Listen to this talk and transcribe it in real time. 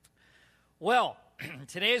Well,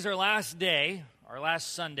 today is our last day, our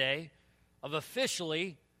last Sunday, of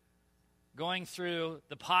officially going through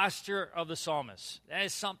the posture of the psalmist. That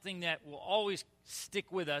is something that will always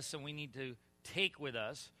stick with us and we need to take with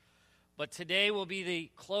us. But today will be the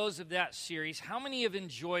close of that series. How many have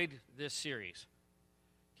enjoyed this series?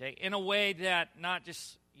 Okay, in a way that not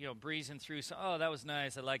just, breezing through, so, oh, that was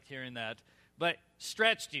nice, I liked hearing that, but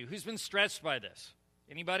stretched you. Who's been stretched by this?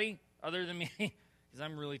 Anybody other than me? Because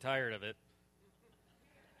I'm really tired of it.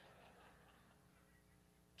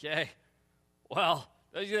 Okay, well,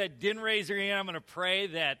 those of you that didn't raise your hand, I'm going to pray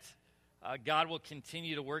that God will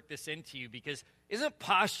continue to work this into you, because isn't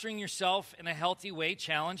posturing yourself in a healthy way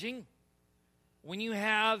challenging? When you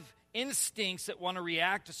have instincts that want to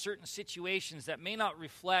react to certain situations that may not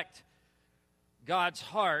reflect God's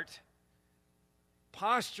heart,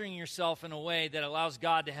 posturing yourself in a way that allows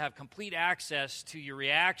God to have complete access to your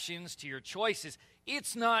reactions, to your choices,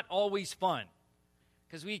 it's not always fun.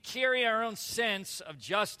 Because we carry our own sense of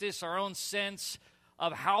justice, our own sense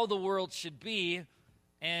of how the world should be.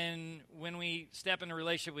 And when we step into a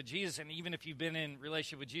relationship with Jesus, and even if you've been in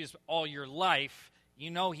relationship with Jesus all your life,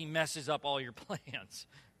 you know he messes up all your plans,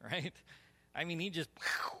 right? I mean, he just,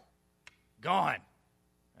 gone.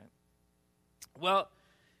 Right? Well,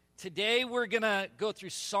 today we're going to go through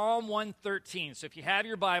Psalm 113. So if you have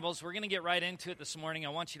your Bibles, we're going to get right into it this morning. I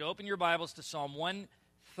want you to open your Bibles to Psalm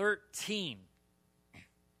 113.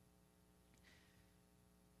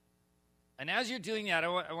 And as you're doing that, I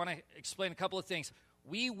want to explain a couple of things.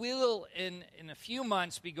 We will, in a few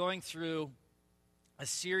months, be going through a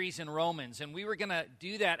series in Romans, and we were going to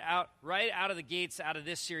do that right out of the gates, out of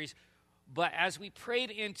this series. But as we prayed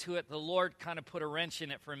into it, the Lord kind of put a wrench in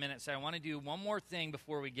it for a minute. So I want to do one more thing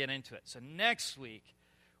before we get into it. So next week,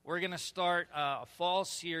 we're going to start a fall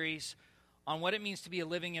series on what it means to be a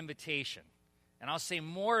living invitation. And I'll say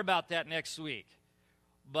more about that next week.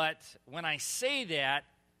 But when I say that,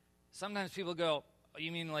 sometimes people go, oh,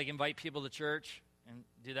 you mean like invite people to church and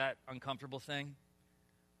do that uncomfortable thing?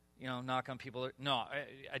 Knock on people. No,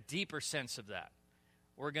 a deeper sense of that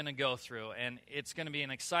we're going to go through. And it's going to be an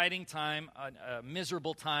exciting time, a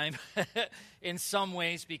miserable time in some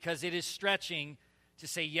ways, because it is stretching to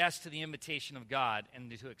say yes to the invitation of God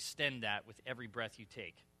and to extend that with every breath you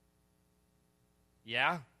take.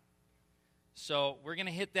 Yeah? So we're going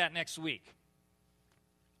to hit that next week.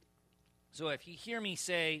 So if you hear me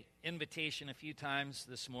say invitation a few times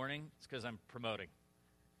this morning, it's because I'm promoting.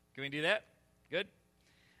 Can we do that? Good?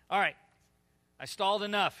 All right. I stalled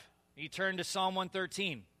enough. You turn to Psalm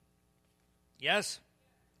 113. Yes?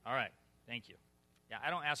 All right. Thank you. Yeah,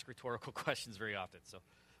 I don't ask rhetorical questions very often, so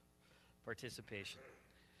participation.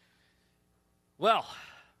 Well,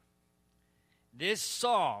 this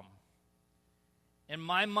psalm, in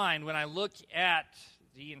my mind, when I look at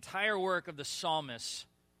the entire work of the psalmist,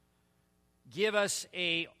 give us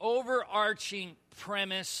a overarching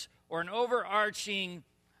premise or an overarching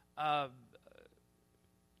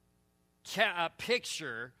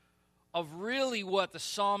picture of really what the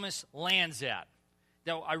psalmist lands at.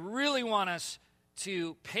 Now, I really want us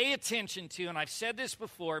to pay attention to, and I've said this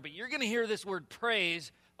before, but you're going to hear this word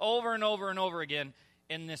praise over and over and over again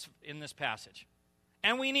in this passage.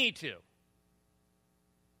 And we need to.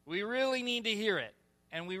 We really need to hear it,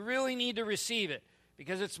 and we really need to receive it,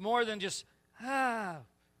 because it's more than just,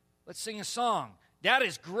 let's sing a song. That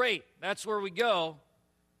is great. That's where we go.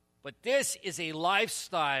 But this is a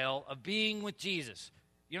lifestyle of being with Jesus.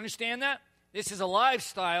 You understand that? This is a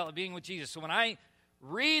lifestyle of being with Jesus. So when I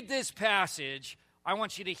read this passage, I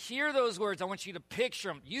want you to hear those words. I want you to picture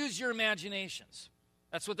them. Use your imaginations.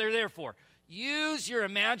 That's what they're there for. Use your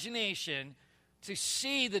imagination to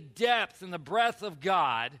see the depth and the breadth of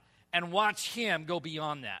God and watch Him go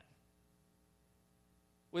beyond that.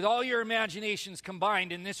 With all your imaginations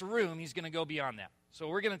combined in this room, He's going to go beyond that. So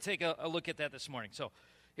we're going to take a look at that this morning. So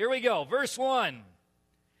here we go. Verse 1.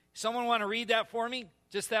 Someone want to read that for me?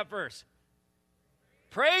 Just that verse.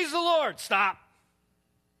 Praise the Lord. Stop.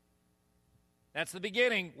 That's the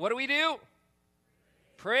beginning. What do?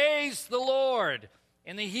 Praise the Lord.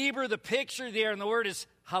 In the Hebrew, the picture there, and the word is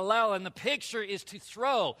halal, and the picture is to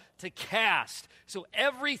throw, to cast. So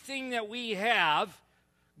everything that we have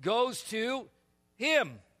goes to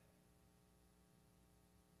Him.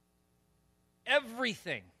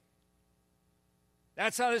 Everything.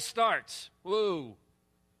 That's how this starts. Whoa.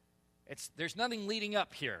 There's nothing leading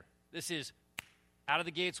up here. This is out of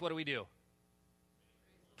the gates. What do?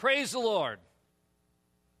 Praise the Lord.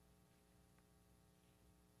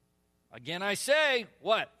 Again I say,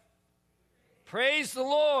 what? Praise the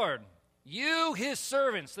Lord. You, His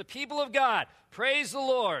servants, the people of God, praise the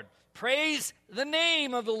Lord. Praise the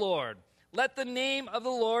name of the Lord. Let the name of the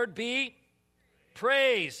Lord be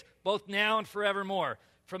praised, both now and forevermore.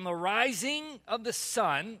 From the rising of the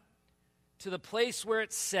sun to the place where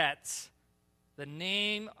it sets, the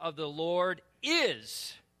name of the Lord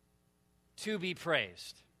is to be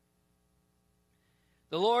praised.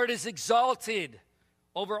 The Lord is exalted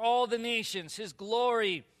over all the nations, his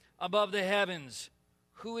glory above the heavens.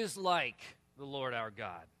 Who is like the Lord our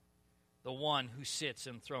God, the one who sits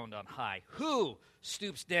enthroned on high, who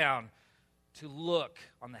stoops down to look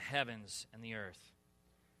on the heavens and the earth?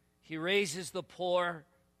 He raises the poor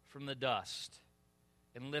from the dust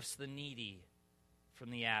and lifts the needy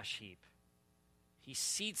from the ash heap. He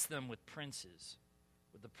seats them with princes,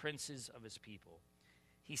 with the princes of his people.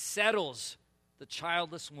 He settles the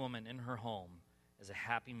childless woman in her home as a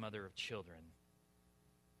happy mother of children.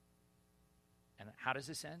 And how does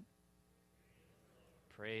this end?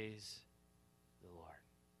 Praise the Lord.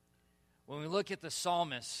 When we look at the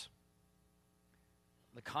psalmists,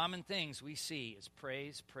 the common things we see is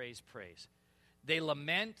praise, praise, praise. They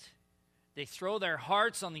lament. They throw their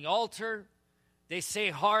hearts on the altar. They say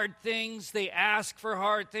hard things. They ask for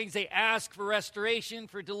hard things. They ask for restoration,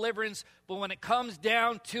 for deliverance. But when it comes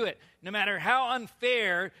down to it, no matter how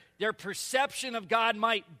unfair their perception of God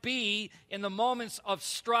might be in the moments of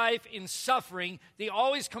strife and suffering, they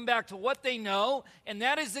always come back to what they know, and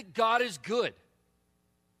that is that God is good.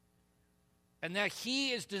 And that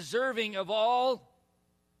he is deserving of all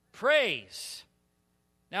praise.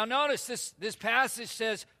 Now notice this passage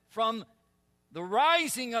says, from the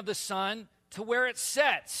rising of the sun to where it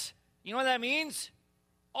sets. You know what that means?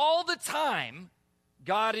 All the time,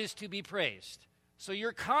 God is to be praised. So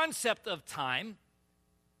your concept of time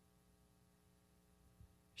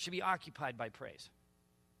should be occupied by praise.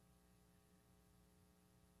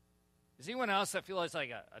 Is anyone else that feels like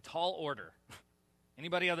a tall order?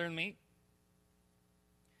 Anybody other than me?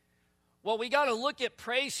 Well, we got to look at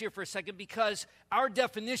praise here for a second because our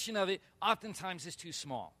definition of it oftentimes is too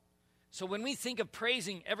small. So when we think of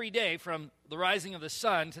praising every day from the rising of the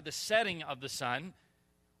sun to the setting of the sun,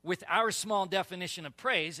 with our small definition of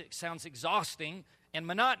praise, it sounds exhausting and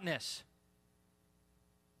monotonous.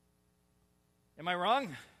 Am I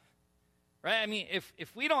wrong? Right? I mean,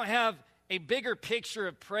 if we don't have a bigger picture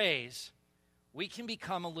of praise, we can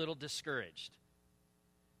become a little discouraged.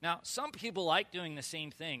 Now, some people like doing the same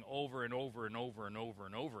thing over and over and over and over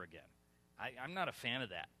and over again. I'm not a fan of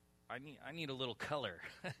that. I need a little color,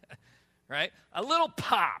 right? A little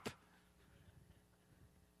pop.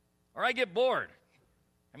 Or I get bored.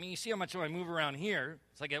 I mean, you see how much I move around here.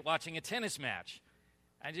 It's like watching a tennis match.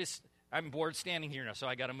 I'm bored standing here now, so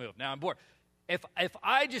I got to move. Now I'm bored. If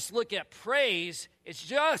I just look at praise, it's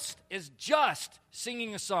just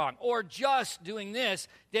singing a song or just doing this,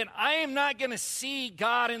 then I am not going to see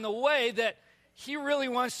God in the way that he really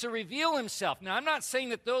wants to reveal himself. Now, I'm not saying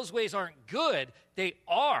that those ways aren't good. They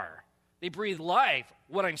are. They breathe life.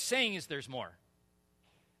 What I'm saying is there's more.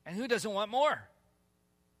 And who doesn't want more?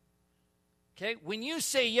 Okay? When you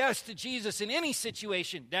say yes to Jesus in any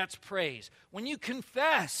situation, that's praise. When you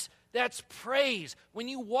confess, that's praise. When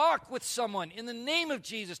you walk with someone in the name of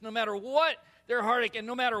Jesus, no matter what their heartache and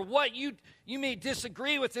no matter what you may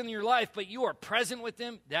disagree with in your life, but you are present with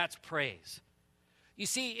them, that's praise. You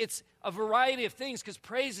see, it's a variety of things because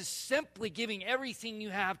praise is simply giving everything you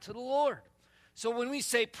have to the Lord. So when we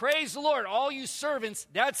say, praise the Lord, all you servants,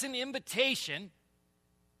 that's an invitation,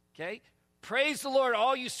 okay? Praise the Lord,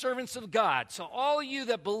 all you servants of God. So all you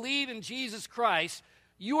that believe in Jesus Christ,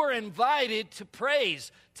 you are invited to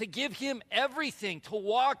praise, to give him everything, to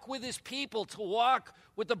walk with his people, to walk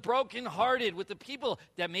with the brokenhearted, with the people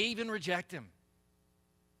that may even reject him.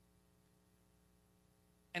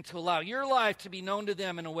 And to allow your life to be known to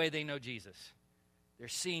them in a way they know Jesus. They're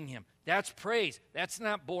seeing him. That's praise. That's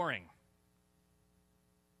not boring.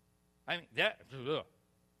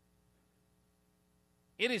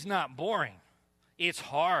 It is not boring. It's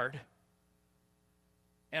hard.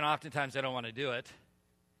 And oftentimes I don't want to do it.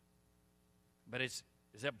 But is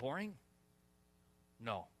that boring?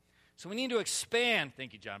 No. So we need to expand.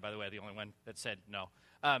 Thank you, John, by the way, the only one that said no.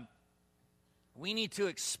 We need to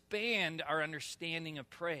expand our understanding of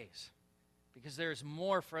praise because there's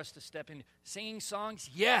more for us to step into. Singing songs,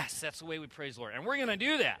 yes, that's the way we praise the Lord. And we're going to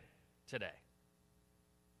do that today.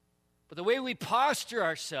 But the way we posture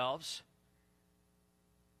ourselves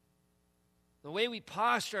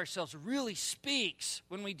really speaks.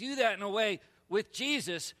 When we do that in a way with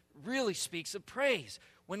Jesus, really speaks of praise.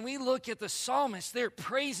 When we look at the psalmists, they're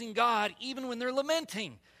praising God even when they're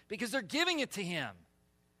lamenting because they're giving it to him.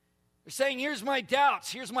 They're You're saying, here's my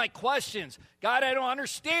doubts, here's my questions. God, I don't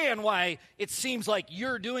understand why it seems like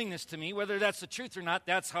you're doing this to me. Whether that's the truth or not,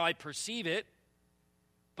 that's how I perceive it.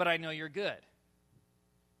 But I know you're good.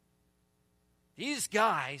 These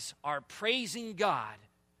guys are praising God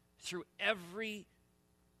through every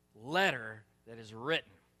letter that is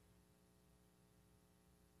written.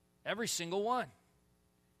 Every single one.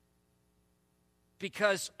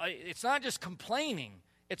 Because it's not just complaining.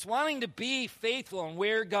 It's wanting to be faithful in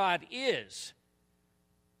where God is.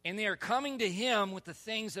 And they are coming to Him with the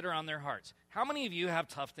things that are on their hearts. How many of you have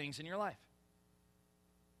tough things in your life?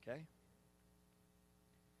 Okay?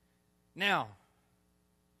 Now,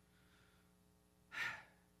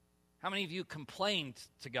 how many of you complained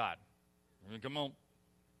to God? Come on.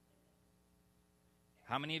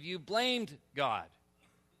 How many of you blamed God?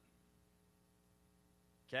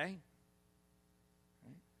 Okay?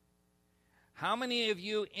 How many of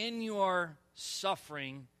you in your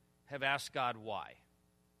suffering have asked God why?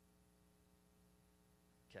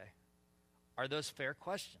 Okay. Are those fair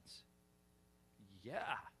questions? Yeah.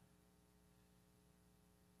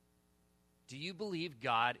 Do you believe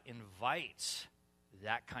God invites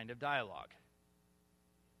that kind of dialogue?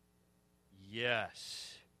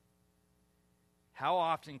 Yes. How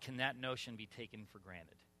often can that notion be taken for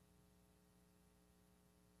granted?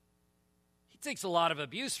 He takes a lot of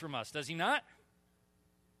abuse from us, does he not?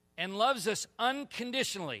 And loves us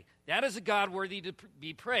unconditionally. That is a God worthy to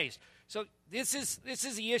be praised. So this is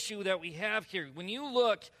the issue that we have here. When you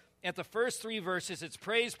look at the first 3 verses, it's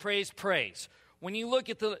praise, praise, praise. When you look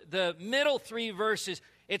at the middle 3 verses,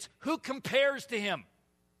 it's who compares to him?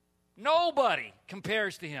 Nobody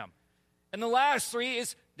compares to him. And the last 3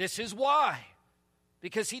 is this is why.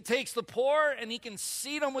 Because he takes the poor and he can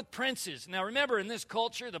seat them with princes. Now remember, in this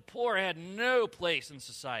culture, the poor had no place in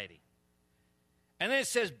society. And then it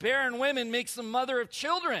says barren women makes the mother of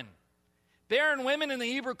children. Barren women in the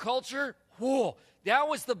Hebrew culture, whoa, that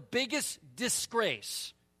was the biggest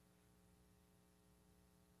disgrace.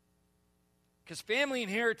 Because family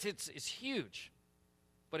inheritance is huge.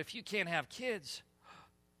 But if you can't have kids,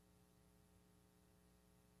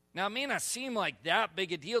 now it may not seem like that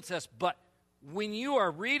big a deal to us, but when you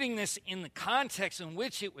are reading this in the context in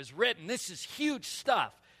which it was written, this is huge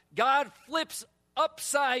stuff. God flips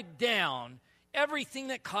upside down everything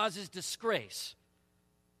that causes disgrace.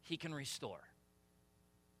 He can restore.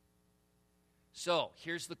 So,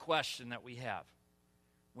 here's the question that we have.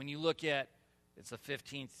 When you look at, it's the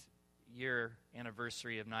 15th year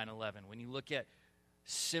anniversary of 9/11. When you look at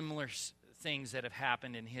similar things that have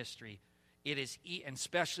happened in history, it is, and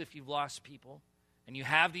especially if you've lost people, and you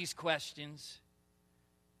have these questions,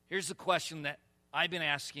 here's the question that I've been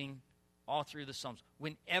asking all through the Psalms.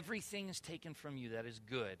 When everything is taken from you that is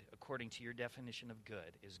good, according to your definition of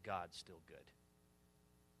good, is God still good?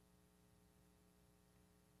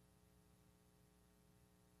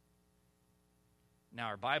 Now,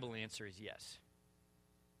 our Bible answer is yes.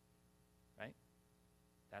 Right?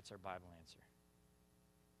 That's our Bible answer.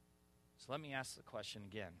 So let me ask the question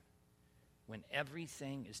again. When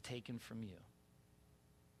everything is taken from you,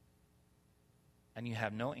 and you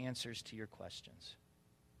have no answers to your questions,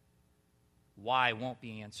 why won't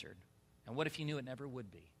be answered? And what if you knew it never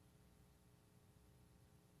would be?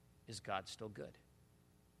 Is God still good?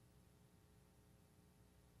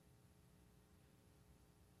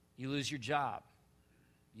 You lose your job.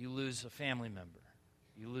 You lose a family member.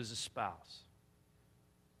 You lose a spouse.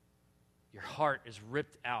 Your heart is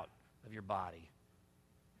ripped out of your body.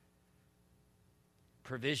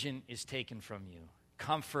 Provision is taken from you.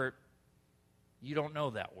 Comfort, you don't know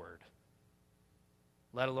that word,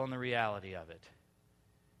 let alone the reality of it.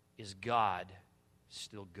 Is God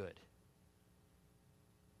still good?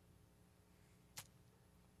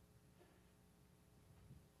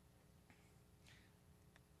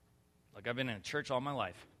 Look, I've been in church all my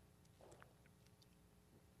life,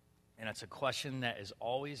 and it's a question that is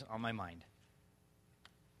always on my mind.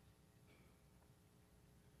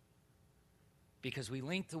 Because we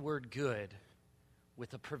link the word good with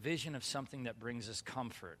the provision of something that brings us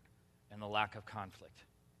comfort and the lack of conflict.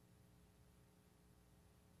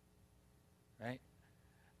 Right?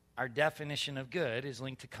 Our definition of good is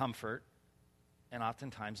linked to comfort and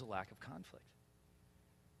oftentimes a lack of conflict.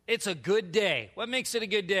 It's a good day. What makes it a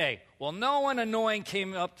good day? Well, no one annoying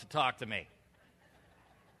came up to talk to me.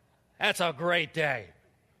 That's a great day.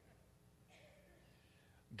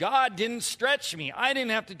 God didn't stretch me. I didn't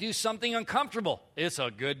have to do something uncomfortable. It's a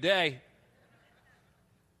good day.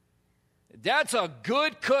 That's a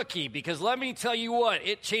good cookie, because let me tell you what,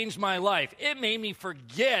 it changed my life. It made me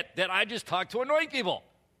forget that I just talked to annoying people.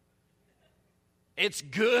 It's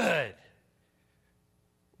good.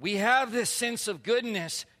 We have this sense of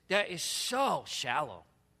goodness that is so shallow.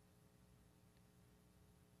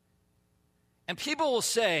 And people will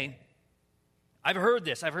say, I've heard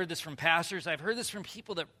this from pastors, I've heard this from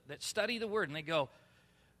people that study the Word, and they go,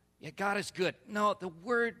 yeah, God is good. No, the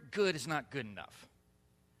word good is not good enough.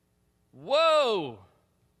 Whoa!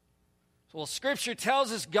 Well, Scripture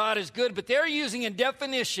tells us God is good, but they're using a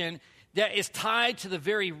definition that is tied to the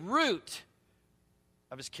very root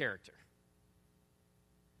of his character.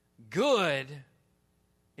 Good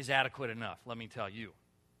is adequate enough, let me tell you.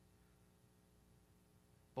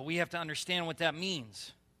 But we have to understand what that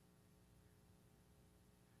means.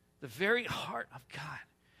 The very heart of God,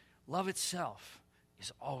 love itself,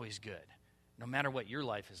 is always good. No matter what your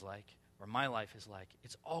life is like or my life is like,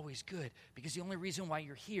 it's always good, because the only reason why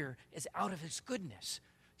you're here is out of his goodness.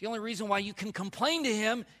 The only reason why you can complain to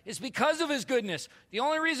him is because of his goodness. The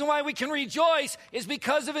only reason why we can rejoice is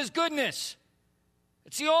because of his goodness.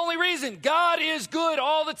 It's the only reason. God is good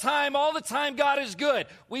all the time. All the time, God is good.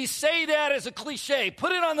 We say that as a cliche.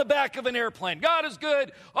 Put it on the back of an airplane. God is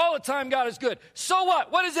good. All the time, God is good. So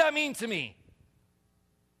what? What does that mean to me?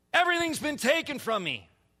 Everything's been taken from me.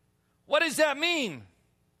 What does that mean?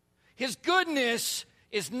 His goodness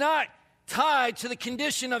is not tied to the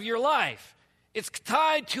condition of your life. It's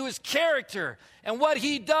tied to his character. And what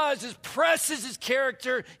he does is presses his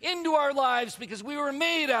character into our lives because we were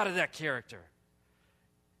made out of that character.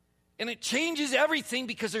 And it changes everything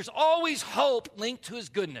because there's always hope linked to his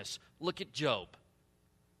goodness. Look at Job.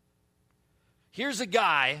 Here's a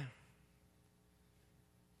guy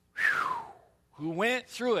who went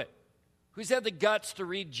through it. Who's had the guts to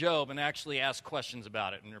read Job and actually ask questions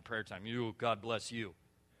about it in your prayer time? You, God bless you.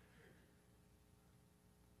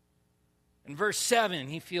 In verse 7,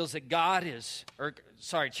 he feels that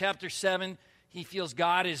chapter 7, he feels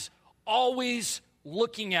God is always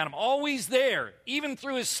looking at him, always there. Even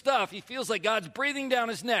through his stuff, he feels like God's breathing down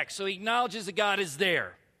his neck, so he acknowledges that God is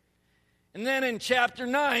there. And then in chapter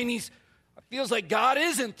 9, he feels like God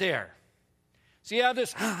isn't there. So you have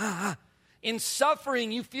this, in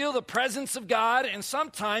suffering, you feel the presence of God, and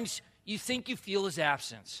sometimes you think you feel his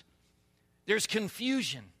absence. There's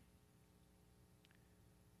confusion.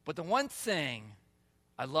 But the one thing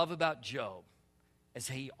I love about Job is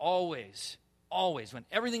he always, when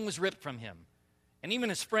everything was ripped from him, and even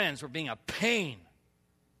his friends were being a pain.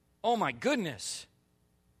 Oh my goodness,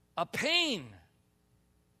 a pain.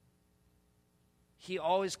 He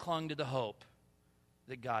always clung to the hope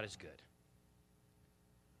that God is good.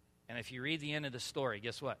 And if you read the end of the story,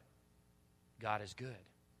 guess what? God is good.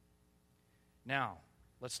 Now,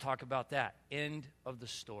 let's talk about that. End of the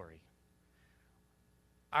story.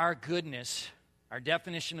 Our goodness, our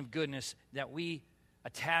definition of goodness that we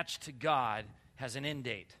attach to God has an end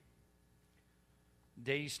date. The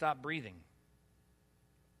day you stop breathing.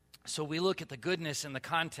 So we look at the goodness in the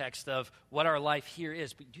context of what our life here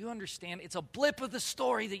is. But do you understand? It's a blip of the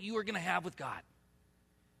story that you are going to have with God.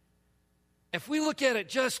 If we look at it,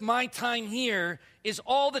 just my time here is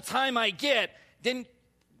all the time I get, then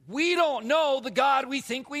we don't know the God we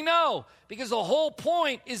think we know. Because the whole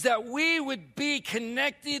point is that we would be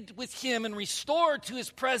connected with him and restored to his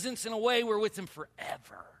presence in a way we're with him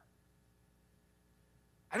forever.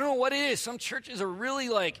 I don't know what it is. Some churches are really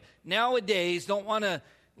nowadays don't want to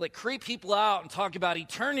creep people out and talk about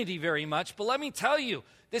eternity very much. But let me tell you,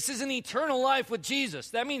 this is an eternal life with Jesus.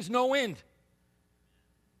 That means no end.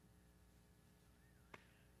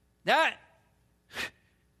 That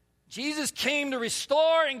Jesus came to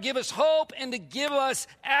restore and give us hope and to give us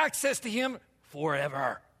access to him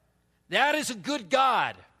forever. That is a good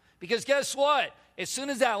God. Because guess what? As soon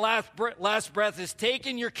as that last breath is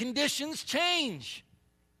taken, your conditions change.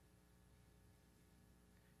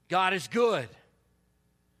 God is good.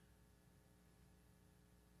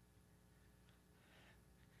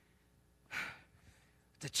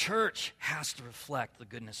 The church has to reflect the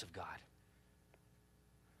goodness of God.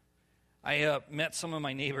 I met some of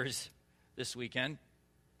my neighbors this weekend,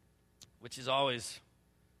 which is always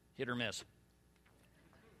hit or miss.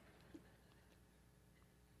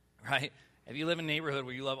 Right? If you live in a neighborhood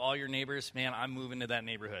where you love all your neighbors, man, I'm moving to that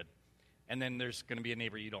neighborhood. And then there's going to be a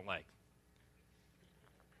neighbor you don't like.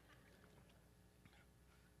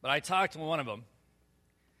 But I talked to one of them.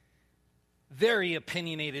 Very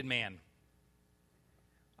opinionated man.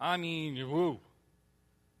 I mean, woo.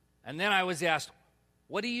 And then I was asked,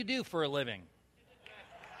 what do you do for a living?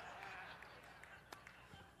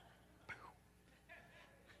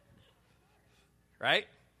 Right?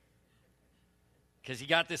 Because he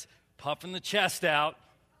got this puffing the chest out.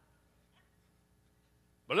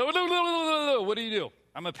 What do you do?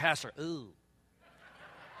 I'm a pastor. Ooh.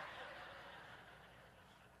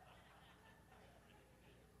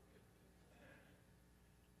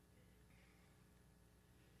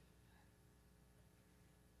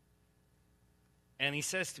 And he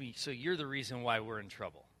says to me, so you're the reason why we're in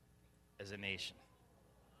trouble as a nation.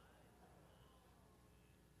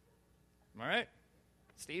 Am I right?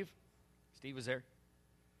 Steve? Steve was there.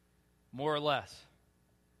 More or less.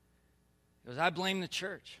 He goes, I blame the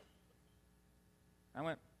church. I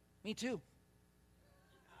went, me too.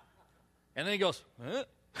 And then he goes, huh?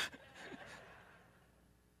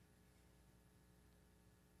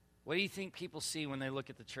 What do you think people see when they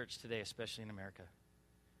look at the church today, especially in America?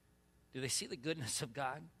 Do they see the goodness of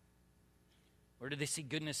God? Or do they see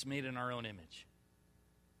goodness made in our own image?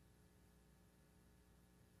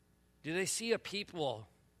 Do they see a people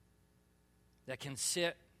that can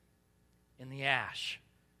sit in the ash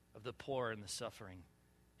of the poor and the suffering,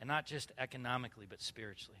 and not just economically, but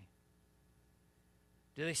spiritually?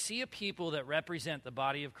 Do they see a people that represent the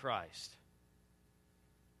body of Christ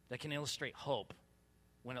that can illustrate hope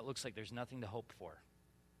when it looks like there's nothing to hope for?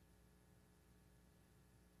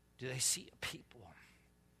 Do they see a people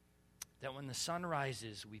that when the sun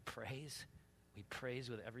rises, we praise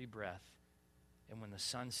with every breath, and when the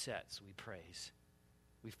sun sets, we praise.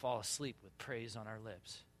 We fall asleep with praise on our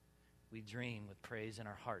lips. We dream with praise in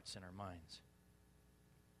our hearts and our minds.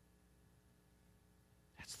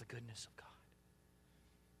 That's the goodness of God.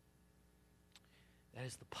 That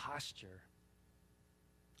is the posture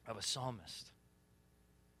of a psalmist,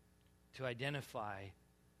 to identify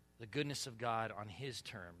the goodness of God on his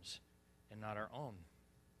terms and not our own.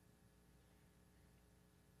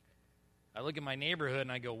 I look at my neighborhood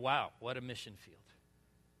and I go, wow, what a mission field.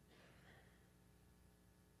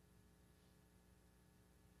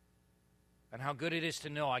 And how good it is to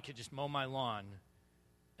know I could just mow my lawn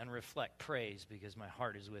and reflect praise because my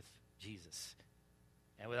heart is with Jesus.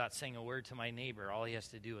 And without saying a word to my neighbor, all he has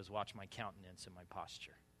to do is watch my countenance and my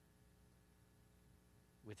posture.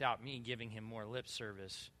 Without me giving him more lip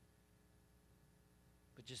service,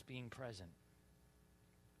 but just being present.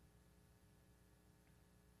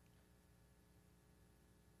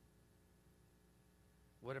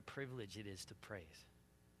 What a privilege it is to praise.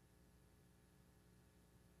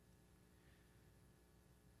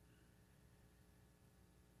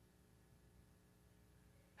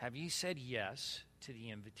 Have you said yes to the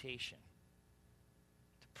invitation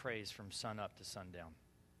to praise from sun up to sundown?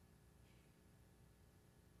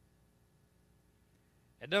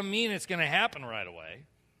 It doesn't mean it's going to happen right away.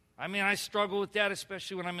 I mean, I struggle with that,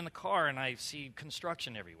 especially when I'm in the car and I see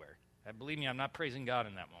construction everywhere. Believe me, I'm not praising God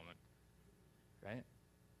in that moment, right?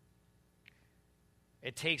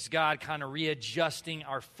 It takes God kind of readjusting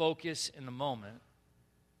our focus in the moment.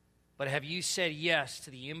 But have you said yes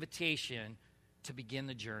to the invitation to begin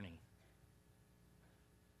the journey?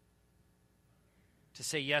 To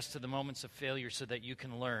say yes to the moments of failure so that you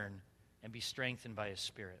can learn and be strengthened by His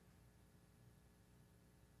Spirit.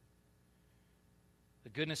 The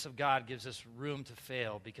goodness of God gives us room to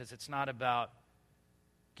fail because it's not about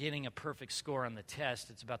getting a perfect score on the test.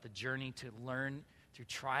 It's about the journey to learn through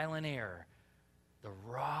trial and error the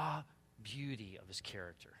raw beauty of His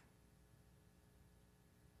character.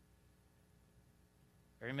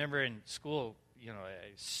 I remember in school,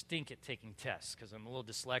 I stink at taking tests because I'm a little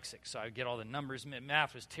dyslexic, so I would get all the numbers.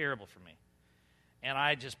 Math was terrible for me. And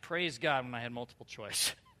I just praised God when I had multiple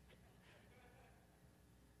choice.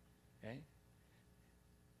 Okay?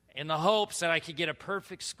 In the hopes that I could get a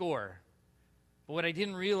perfect score. But what I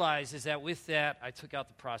didn't realize is that with that, I took out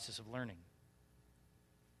the process of learning.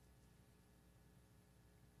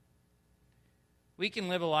 We can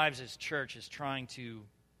live our lives as church as trying to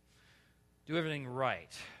do everything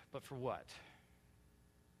right, but for what?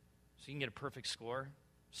 So you can get a perfect score,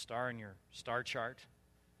 star in your star chart,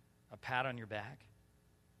 a pat on your back.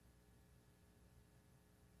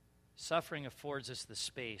 Suffering affords us the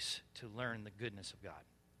space to learn the goodness of God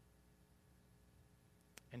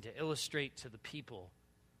and to illustrate to the people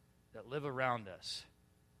that live around us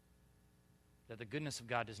that the goodness of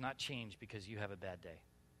God does not change because you have a bad day.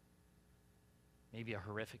 Maybe a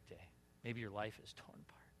horrific day. Maybe your life is torn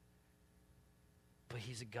apart. But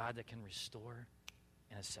He's a God that can restore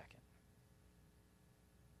in a second.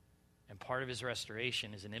 And part of His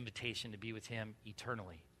restoration is an invitation to be with Him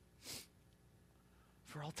eternally.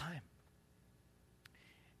 For all time.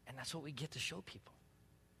 And that's what we get to show people.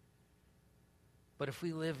 But if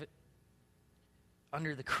we live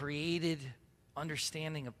under the created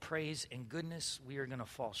understanding of praise and goodness, we are going to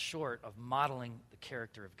fall short of modeling the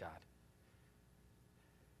character of God.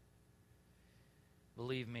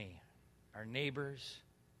 Believe me, our neighbors,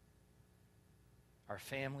 our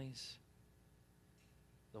families,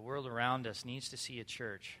 the world around us needs to see a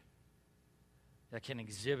church that can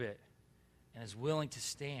exhibit and is willing to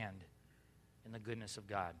stand in the goodness of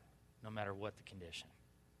God, no matter what the condition.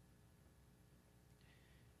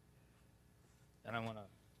 and I want to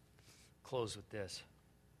close with this.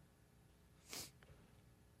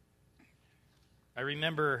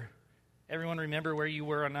 Everyone remember where you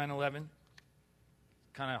were on 9/11?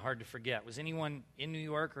 Kind of hard to forget. Was anyone in New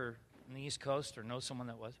York or on the East Coast or know someone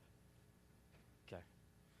that was? Okay.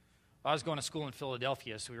 I was going to school in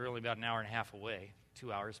Philadelphia, so we were only about an hour and a half away,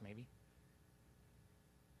 2 hours maybe.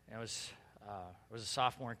 And I was a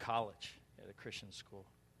sophomore in college at a Christian school.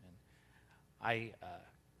 And I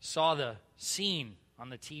saw the scene on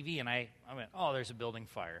the TV, and I went, oh, there's a building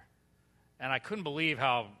fire. And I couldn't believe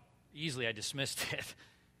how easily I dismissed it.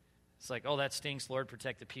 It's like, oh, that stinks, Lord,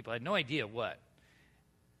 protect the people. I had no idea what.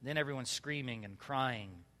 Then everyone's screaming and crying,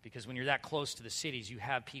 because when you're that close to the cities, you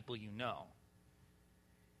have people you know.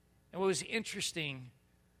 And what was interesting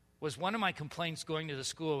was one of my complaints going to the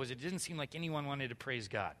school was it didn't seem like anyone wanted to praise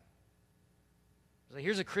God. It was like,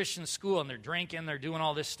 here's a Christian school, and they're drinking, they're doing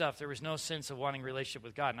all this stuff. There was no sense of wanting a relationship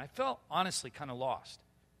with God. And I felt, honestly, kind of lost.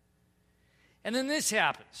 And then this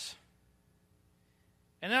happens.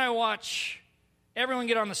 And then I watch everyone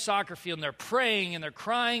get on the soccer field, and they're praying, and they're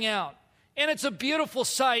crying out. And it's a beautiful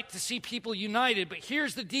sight to see people united. But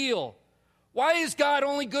here's the deal. Why is God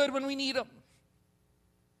only good when we need Him?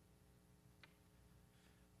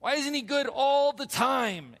 Why isn't He good all the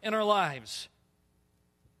time in our lives?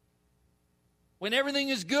 When everything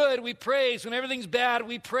is good, we praise. When everything's bad,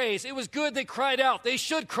 we praise. It was good they cried out. They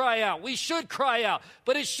should cry out. We should cry out.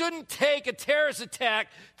 But it shouldn't take a terrorist attack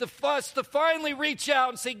to us to finally reach out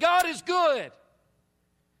and say, God is good.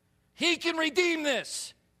 He can redeem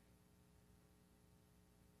this.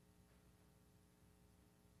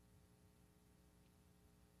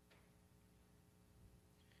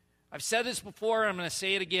 I've said this before, I'm going to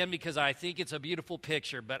say it again because I think it's a beautiful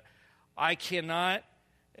picture, but I cannot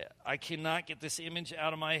get this image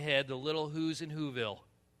out of my head, the little Who's in Whoville,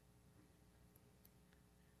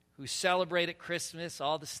 who celebrate at Christmas,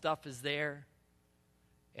 all the stuff is there,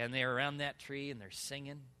 and they're around that tree and they're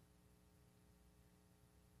singing.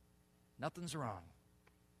 Nothing's wrong.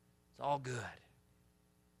 It's all good.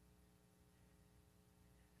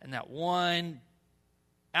 And that one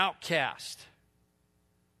outcast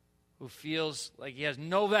who feels like he has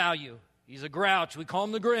no value, he's a grouch, we call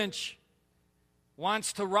him the Grinch,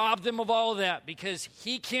 wants to rob them of all of that because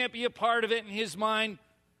he can't be a part of it in his mind,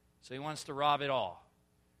 so he wants to rob it all.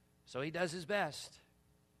 So he does his best.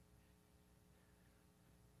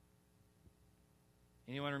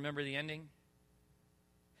 Anyone remember the ending?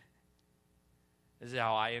 This is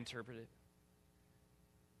how I interpret it.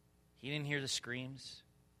 He didn't hear the screams.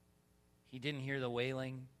 He didn't hear the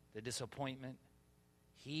wailing, the disappointment.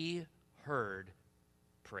 He heard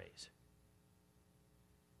praise.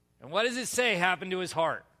 And what does it say happened to his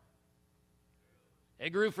heart?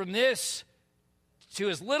 It grew from this to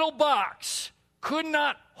his little box. Could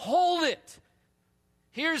not hold it.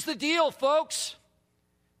 Here's the deal, folks.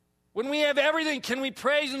 When we have everything, can we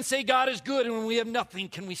praise and say God is good? And when we have nothing,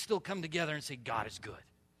 can we still come together and say God is good?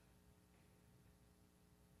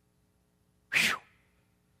 Whew.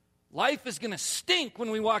 Life is going to stink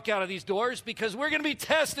when we walk out of these doors because we're going to be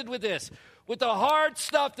tested with this. With the hard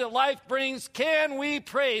stuff that life brings, can we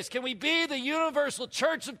praise? Can we be the universal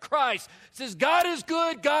church of Christ? It says God is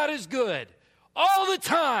good, God is good. All the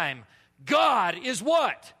time, God is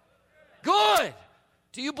what? Good.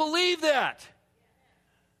 Do you believe that?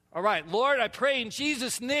 All right, Lord, I pray in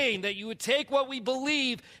Jesus' name that you would take what we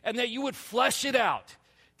believe and that you would flesh it out.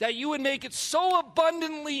 That you would make it so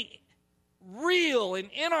abundantly real and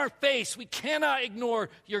in our face, we cannot ignore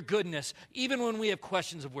your goodness, even when we have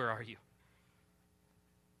questions of where are you.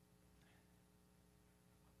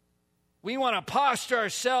 We want to posture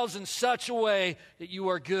ourselves in such a way that you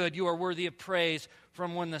are good, you are worthy of praise.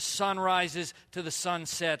 From when the sun rises to the sun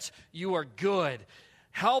sets, you are good.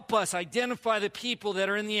 Help us identify the people that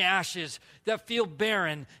are in the ashes, that feel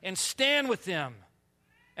barren, and stand with them.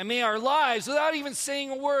 And may our lives, without even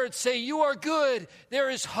saying a word, say, you are good, there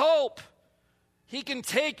is hope. He can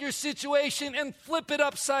take your situation and flip it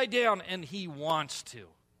upside down, and He wants to.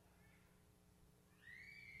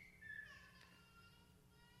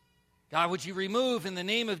 God, would you remove in the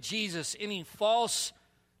name of Jesus any false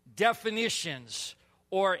definitions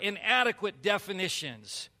or inadequate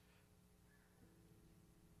definitions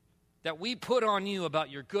that we put on you about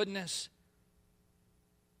your goodness,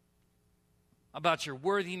 about your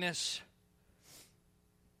worthiness,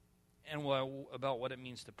 and about what it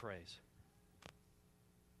means to praise.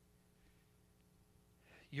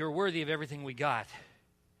 You're worthy of everything we got.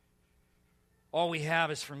 All we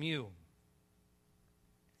have is from you.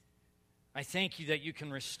 I thank you that you can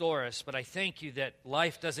restore us, but I thank you that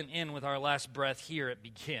life doesn't end with our last breath here, it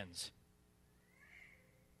begins.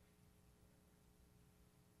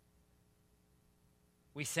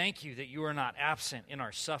 We thank you that you are not absent in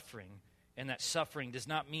our suffering, and that suffering does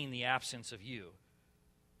not mean the absence of you,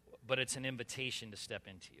 but it's an invitation to step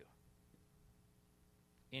into you,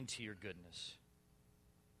 into your goodness.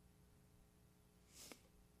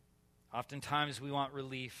 Oftentimes we want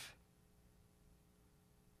relief,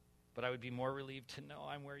 but I would be more relieved to know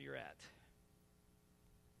I'm where you're at.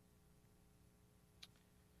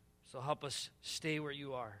 So help us stay where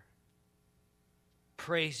you are.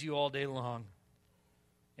 Praise you all day long,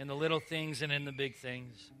 in the little things and in the big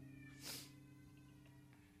things.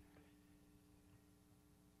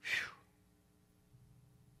 Whew.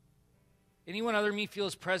 Anyone other than me feel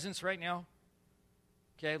his presence right now?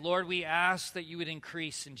 Okay, Lord, we ask that you would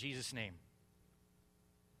increase in Jesus' name.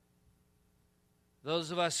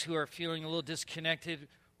 Those of us who are feeling a little disconnected,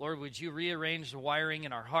 Lord, would you rearrange the wiring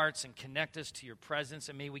in our hearts and connect us to your presence,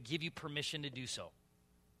 and may we give you permission to do so.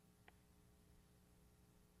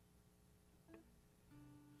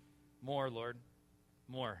 More, Lord,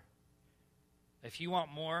 more. If you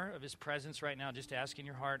want more of his presence right now, just ask in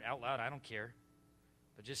your heart out loud. I don't care.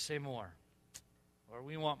 But just say more. Lord,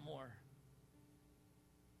 we want more.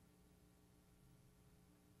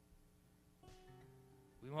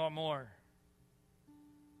 We want more.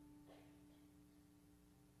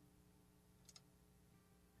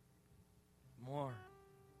 More.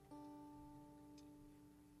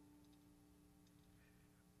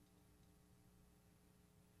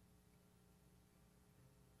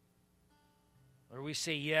 Or we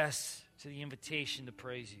say yes to the invitation to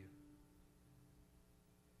praise you.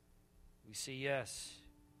 We say yes.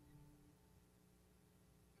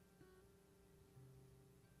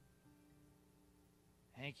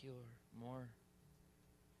 Thank you, Lord. More.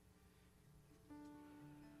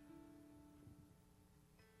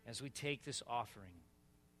 As we take this offering,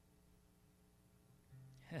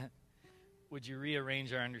 would you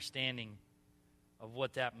rearrange our understanding of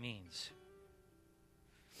what that means?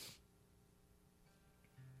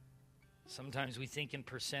 Sometimes we think in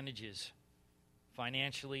percentages,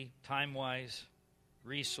 financially, time-wise,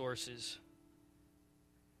 resources,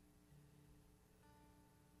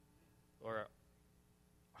 or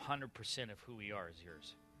 100% of who we are is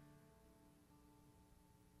yours.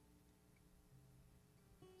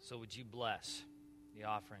 So would you bless the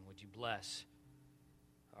offering? Would you bless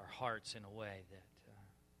our hearts in a way that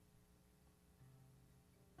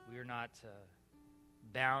we are not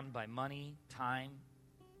bound by money, time,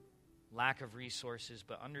 lack of resources,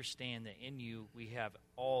 but understand that in you we have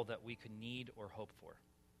all that we could need or hope for.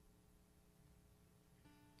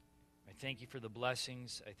 I thank you for the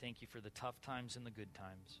blessings. I thank you for the tough times and the good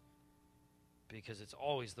times, because it's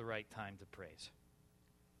always the right time to praise.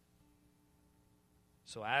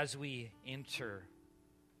 So as we enter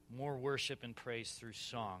more worship and praise through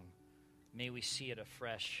song, may we see it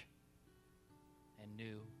afresh and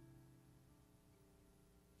new,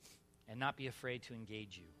 and not be afraid to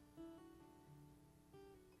engage you,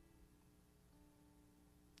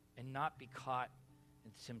 and not be caught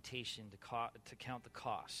in temptation to count the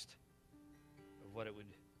cost of what it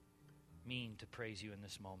would mean to praise you in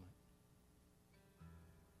this moment.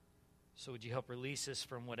 So would you help release us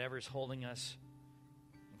from whatever's holding us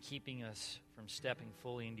and keeping us from stepping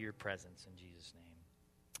fully into your presence in Jesus' name.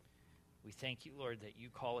 We thank you, Lord, that you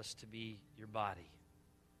call us to be your body,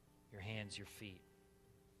 your hands, your feet.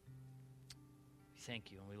 We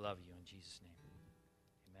thank you and we love you in Jesus' name.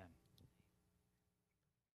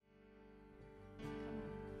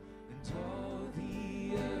 And all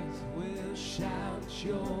the earth will shout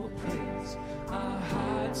your praise. Our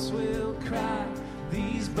hearts will cry.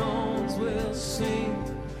 These bones will sing.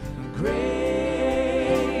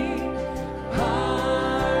 Great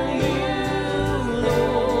are you,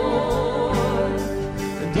 Lord.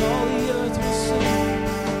 And all the earth will sing.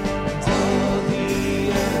 And all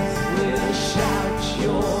the earth will shout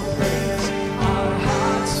your praise. Our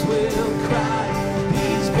hearts will cry.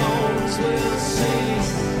 These bones will sing.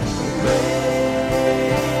 Great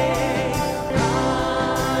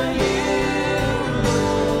are you,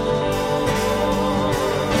 Lord.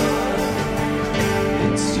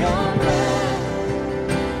 It's your breath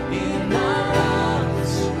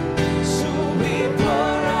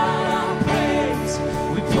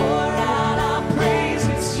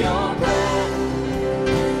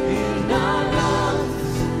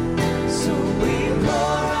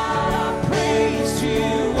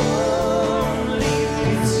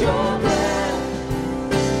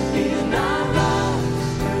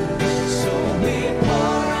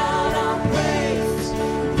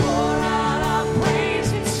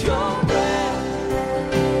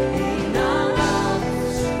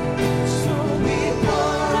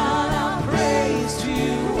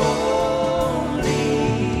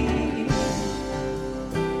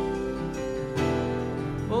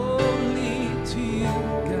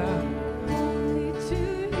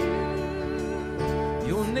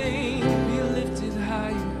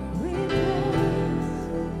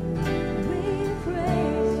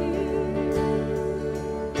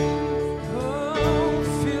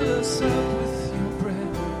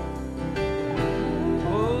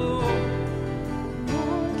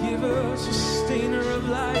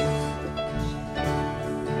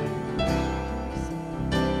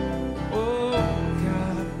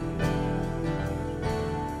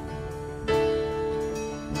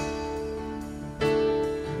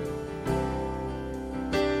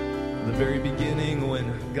the very beginning,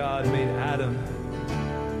 when God made Adam,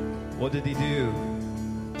 what did he do?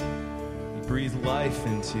 He breathed life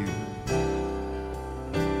into.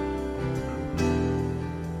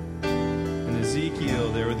 In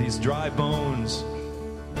Ezekiel, there were these dry bones,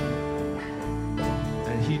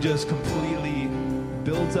 and he just completely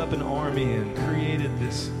built up an army and created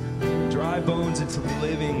this dry bones into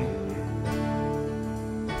living.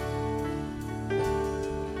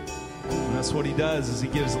 And that's what he does, is he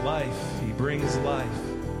gives life. He brings life.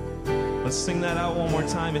 Let's sing that out one more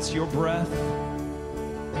time. It's your breath.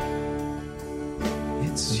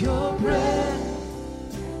 It's your breath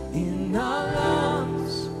in our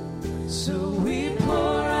lungs, so we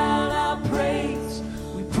pour out our praise.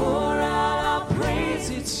 We pour out our praise.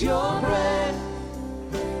 It's your breath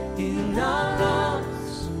in our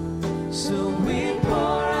lungs, so we pour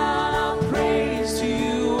out our praise to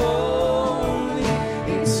you only.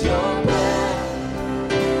 It's your breath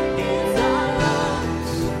in our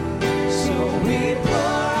lungs, so we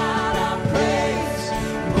pour out our praise.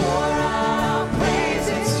 Pour out our praise.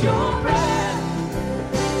 It's your breath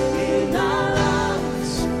in our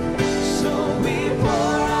lungs, so we pour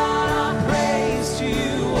out our praise to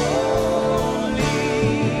you only.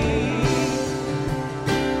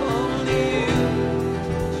 Only you.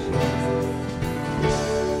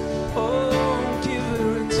 Oh,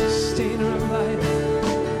 giver and sustainer of life.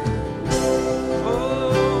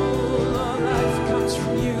 Oh, all life comes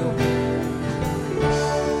from you.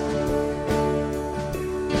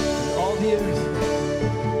 All the earth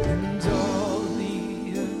and all the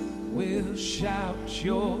earth will shout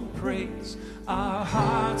your praise. Our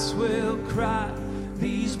hearts will cry,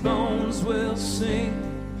 these bones will sing.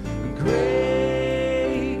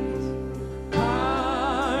 Great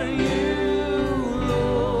are you,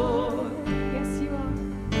 Lord. Yes, you are.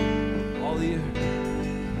 All the earth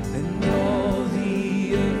and all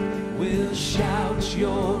the earth will shout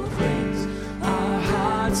your praise. Our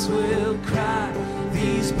hearts will cry,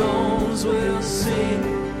 these bones will sing.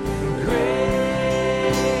 Great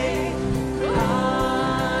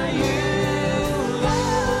are you,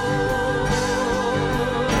 Lord.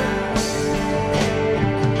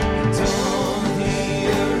 And all the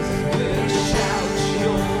earth will shout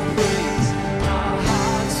your praise. Our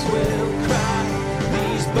hearts will cry,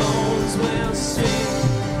 these bones will sing.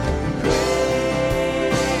 Great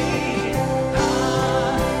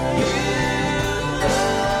are you,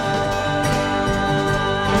 Lord.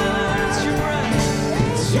 It's your breath.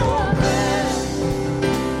 It's your breath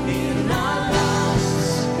in our lungs,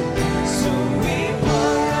 so we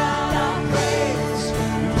pour out our praise.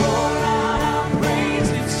 We pour out our praise.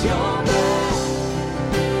 It's your breath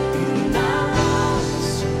in our lungs,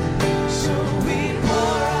 so we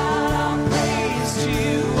pour out our praise to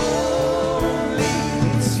you only.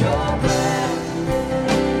 It's your breath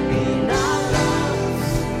in our lungs,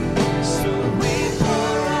 so we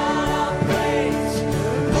pour out our praise.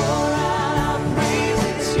 Pour out our praise.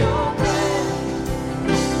 It's your breath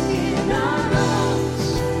in our lungs,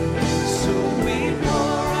 so we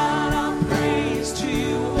pour out our praise to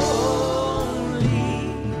you only.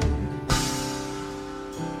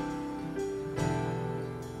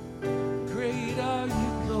 Great are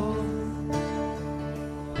you, Lord.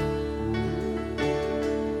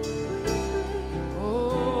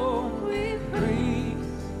 Oh, great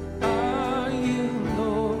are you,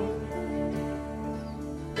 Lord.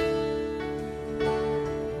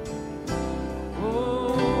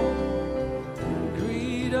 Oh,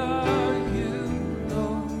 great are you,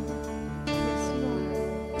 Lord. Yes, you are.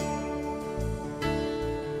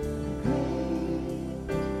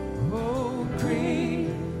 Oh, great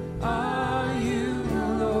are you,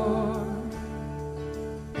 Lord.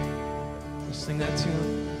 Let's sing that tune.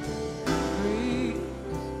 Great,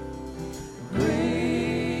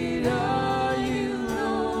 great are you,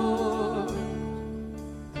 Lord.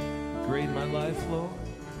 Great in my life, Lord.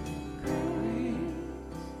 Great,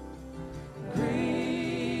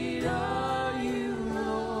 great are you,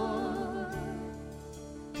 Lord.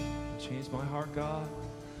 Change my heart, God.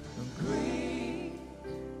 Great